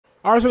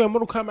Alright, so in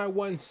Mortal Kombat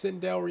 1,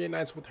 Sindel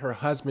reunites with her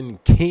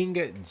husband, King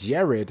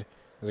Jerrod.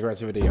 Let's go right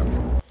to the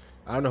video.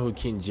 I don't know who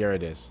King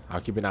Jerrod is.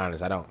 I'll keep it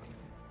honest, I don't.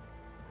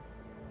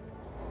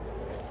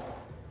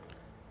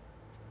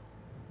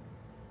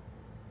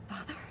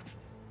 Father,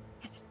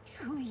 is it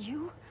truly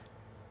you?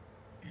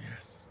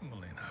 Yes,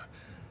 Mileena.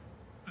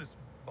 This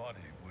body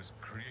was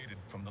created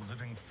from the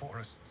living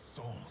forest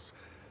souls.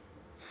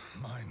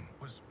 Mine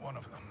was one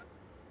of them.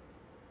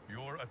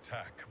 Your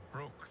attack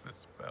broke the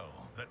spell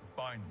that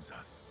binds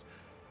us.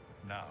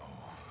 Now,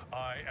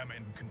 I am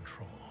in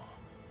control.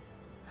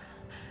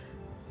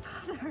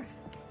 Father.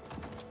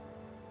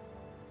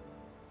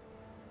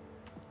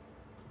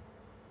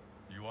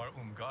 You are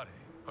Umgadi,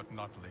 but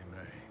not Li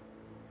Mei.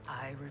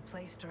 I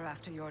replaced her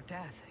after your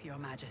death, Your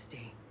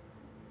Majesty.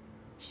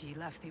 She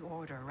left the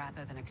Order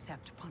rather than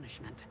accept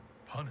punishment.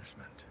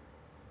 Punishment?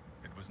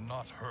 It was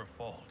not her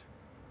fault.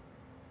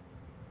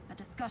 A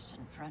discussion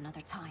for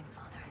another time,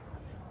 Father.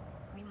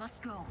 We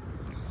must go.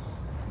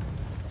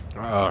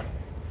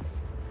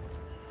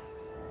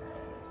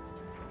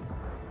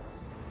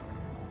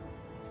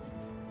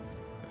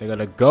 They got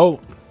a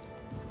goat.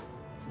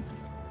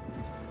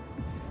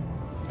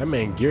 That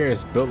man gear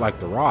is built like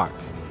the Rock.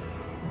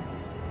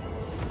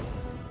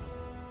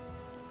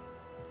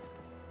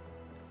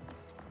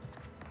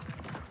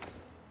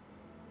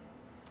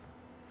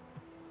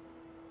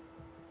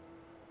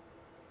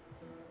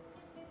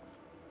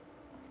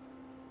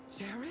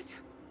 Jerrod?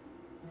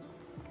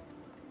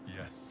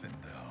 Yes,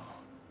 Sindel.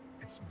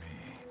 It's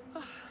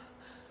me.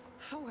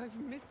 How I've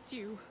missed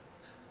you.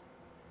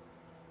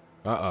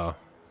 Uh-oh.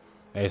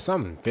 Hey,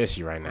 something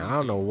fishy right now. I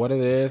don't know what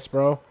it is,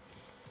 bro.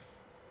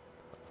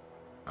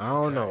 I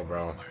don't know,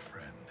 bro. My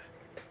friend,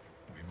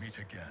 we meet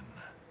again.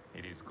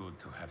 It is good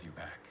to have you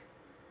back.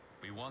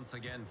 We once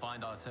again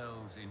find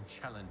ourselves in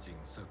challenging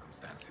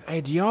circumstances.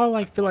 Hey, do y'all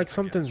like feel like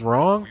something's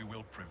wrong? We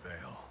will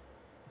prevail.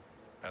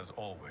 As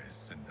always,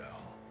 Sindel.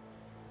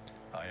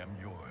 I am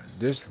yours.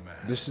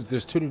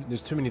 There's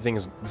too many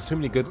things. There's too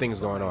many good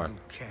things going on.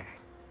 Okay.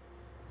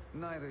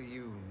 Neither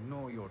you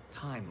nor your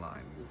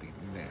timeline will be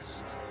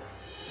missed.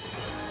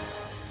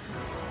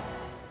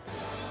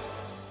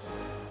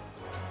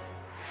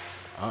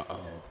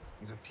 Uh-oh.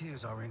 It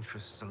appears our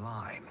interests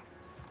align.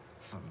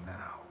 For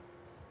now.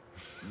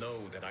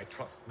 Know that I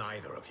trust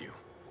neither of you.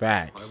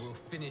 Facts. I will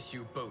finish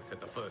you both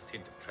at the first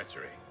hint of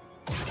treachery.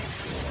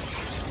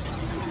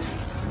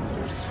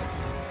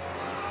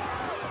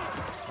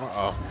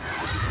 Uh-oh.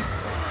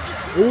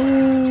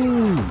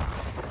 Ooh!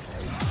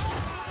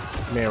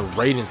 Man,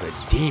 Raiden's a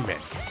demon.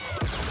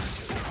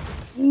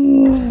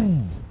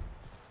 Ooh!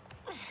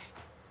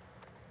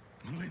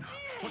 Mileena,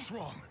 what's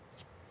wrong?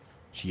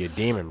 She a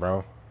demon,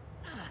 bro.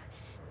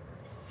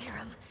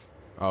 Serum.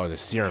 Oh, the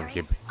serum.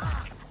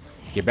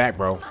 Get back,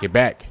 bro. Get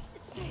back.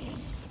 Stay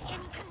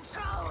in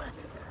control.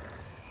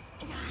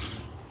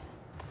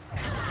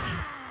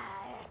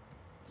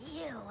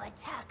 You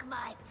attack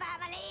my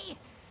family.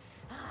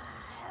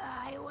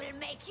 I will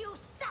make you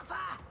suffer.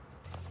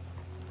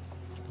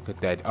 Look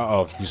at that.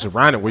 Uh-oh. You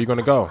surrounded. Where you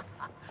gonna go?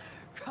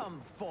 Come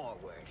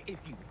forward if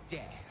you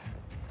dare.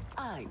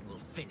 I will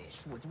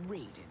finish what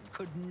Raiden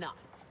could not.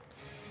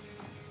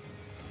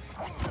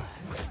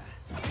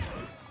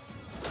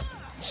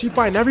 She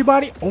fighting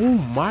everybody? Oh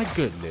my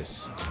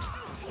goodness.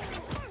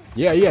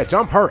 Yeah,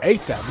 jump her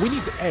ASAP. We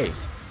need to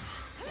ace.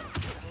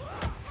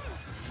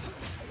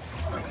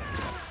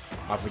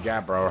 I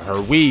forgot, bro.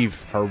 Her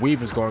weave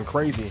is going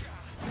crazy.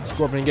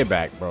 Scorpion, get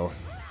back, bro.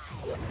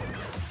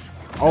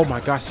 Oh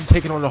my gosh, she's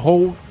taking on the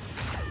whole.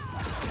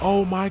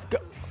 Oh my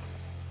god.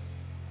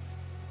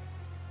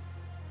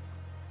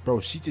 Bro,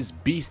 she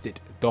just beasted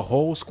the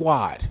whole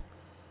squad.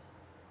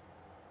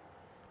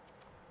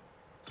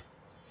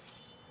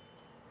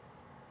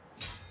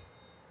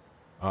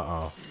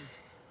 Uh-oh.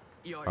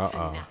 Your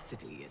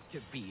tenacity is to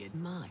be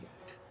admired.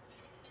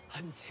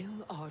 Until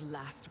our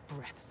last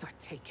breaths are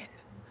taken.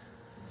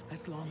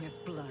 As long as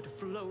blood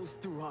flows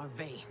through our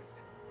veins,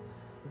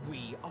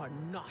 we are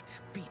not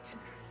beaten.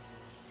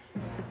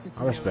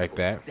 I respect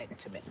that.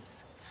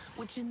 Sentiments,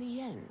 which in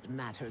the end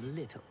matter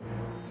little.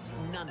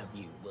 None of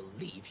you will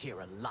leave here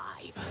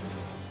alive.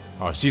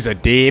 Oh, she's a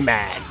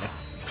demon.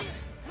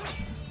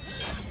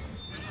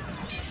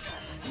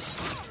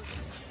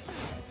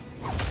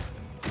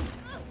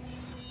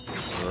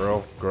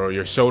 Girl,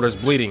 your shoulder's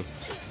bleeding.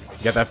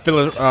 You got that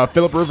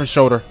Philip Rivers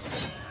shoulder.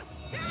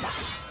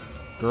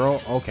 Girl,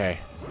 okay.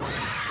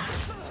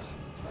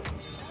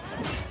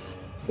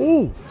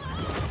 Ooh,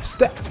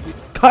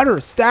 cut her,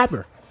 stab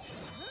her.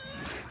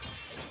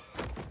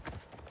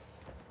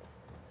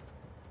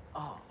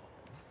 Oh,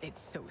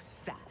 it's so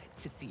sad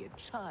to see a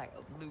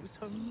child lose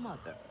her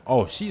mother.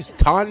 Oh, she's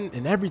taunting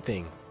and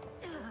everything.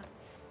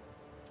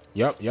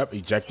 Yep,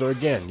 eject her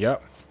again,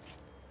 yep.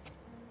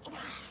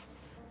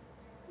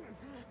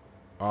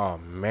 Oh,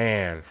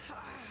 man.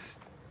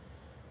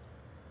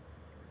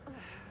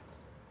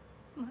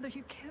 Mother,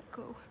 you can't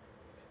go.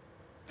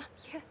 Not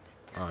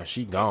yet.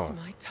 She It's gone.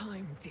 my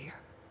time, dear.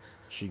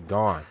 She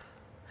gone.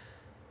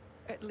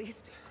 At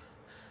least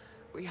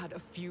we had a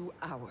few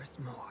hours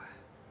more.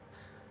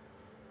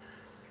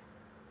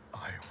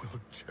 I will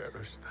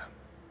cherish them.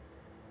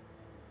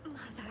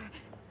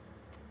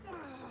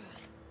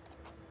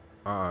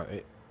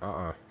 Mother.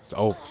 It's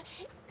over.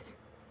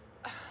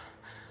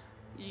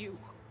 You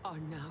are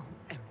now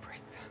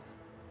Empress.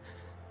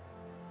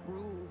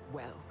 Rule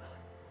well.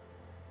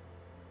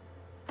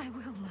 I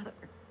will, Mother.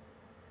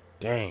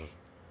 Dang.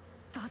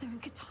 Father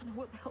and Katana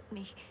will help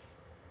me.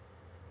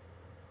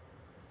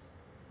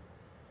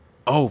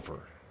 Over.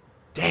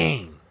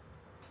 Dang.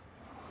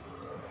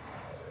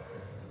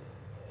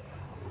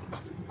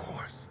 Of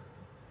course.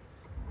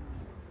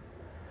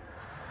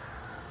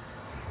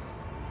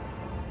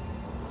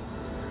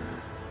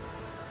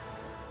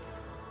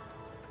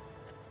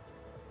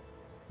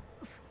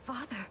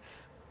 Father,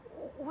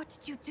 what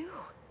did you do?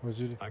 What'd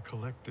you do? I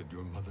collected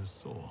your mother's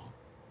soul.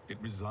 It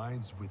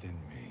resides within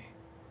me.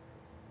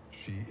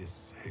 She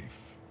is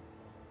safe.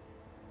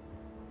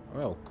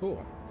 Oh,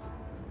 cool.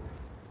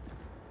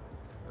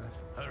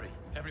 Hurry,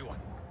 everyone.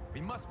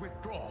 We must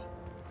withdraw.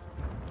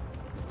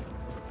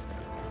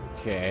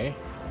 Okay.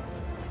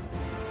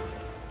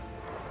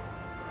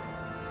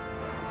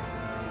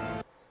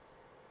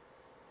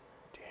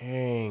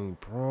 Dang,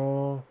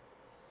 bro.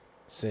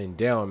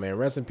 Sindel, man.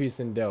 Rest in peace,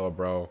 Sindel,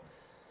 bro.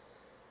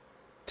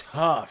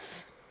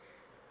 Tough.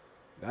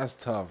 That's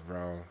tough,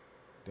 bro.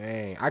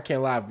 Dang. I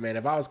can't lie, man.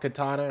 If I was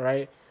Katana,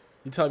 right?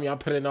 You tell me I'm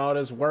putting in all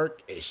this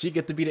work, and she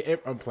get to be the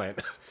implant.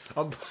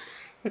 I'm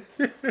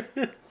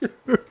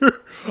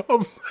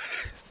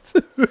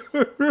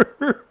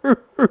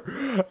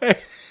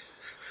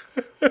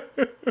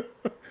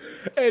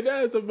Hey,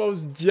 that is the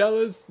most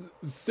jealous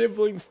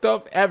sibling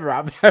stuff ever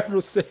I've ever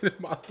seen in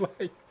my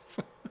life.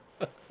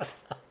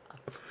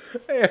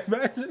 Hey,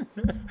 imagine.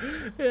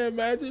 Hey,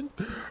 imagine.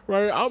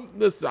 Right?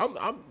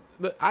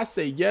 I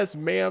say yes,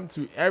 ma'am,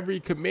 to every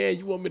command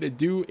you want me to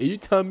do, and you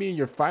tell me in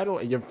your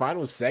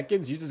final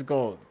seconds, you just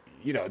gonna,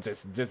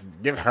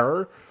 just give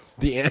her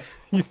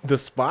the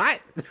spot.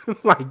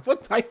 Like,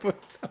 what type of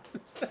stuff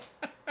is that?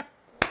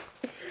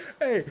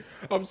 Hey,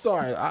 I'm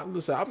sorry.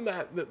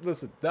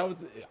 Listen,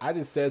 I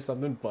just said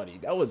something funny.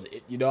 That was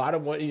it. I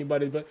don't want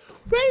anybody but,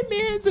 wait,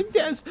 man,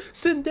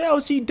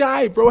 Sindel, she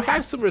died, bro.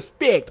 Have some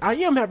respect. I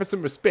am having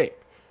some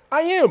respect.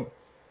 I am.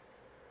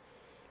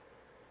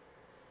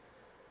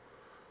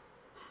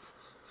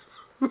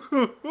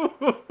 Hey,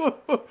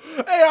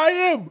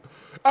 I am.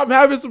 I'm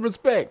having some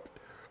respect.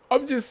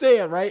 I'm just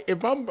saying, right?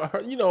 If I'm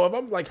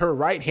like her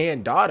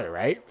right-hand daughter,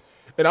 right?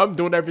 And I'm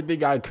doing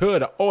everything I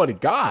could. Oh,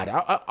 God.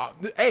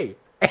 Hey,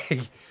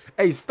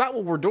 stop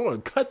what we're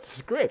doing. Cut the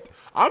script.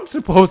 I'm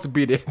supposed to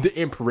be the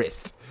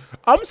empress.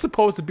 I'm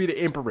supposed to be the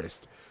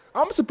empress.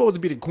 I'm supposed to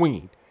be the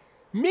queen.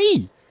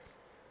 Me.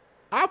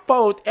 I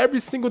followed every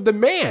single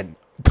command,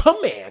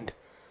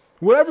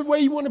 whatever way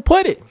you want to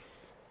put it.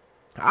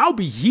 I'll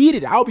be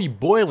heated. I'll be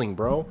boiling,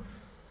 bro.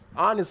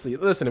 Honestly,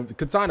 listen,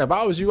 Katana, if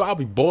I was you, I'll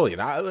be boiling.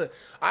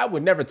 I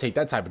would never take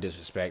that type of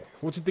disrespect.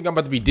 What you think, I'm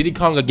about to be Diddy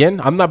Kong again?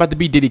 I'm not about to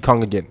be Diddy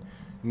Kong again.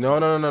 No.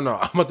 I'm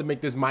about to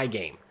make this my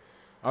game.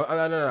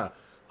 No.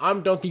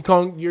 I'm Donkey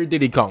Kong, you're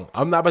Diddy Kong.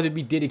 I'm not about to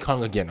be Diddy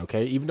Kong again,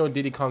 okay? Even though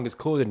Diddy Kong is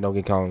cooler than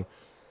Donkey Kong.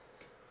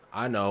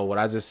 I know what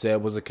I just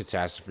said was a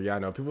catastrophe. I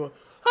know people,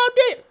 oh,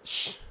 damn.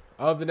 Shh.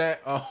 Other than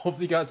that,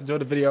 hopefully you guys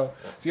enjoyed the video.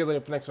 See you guys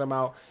later for the next one. I'm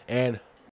out. And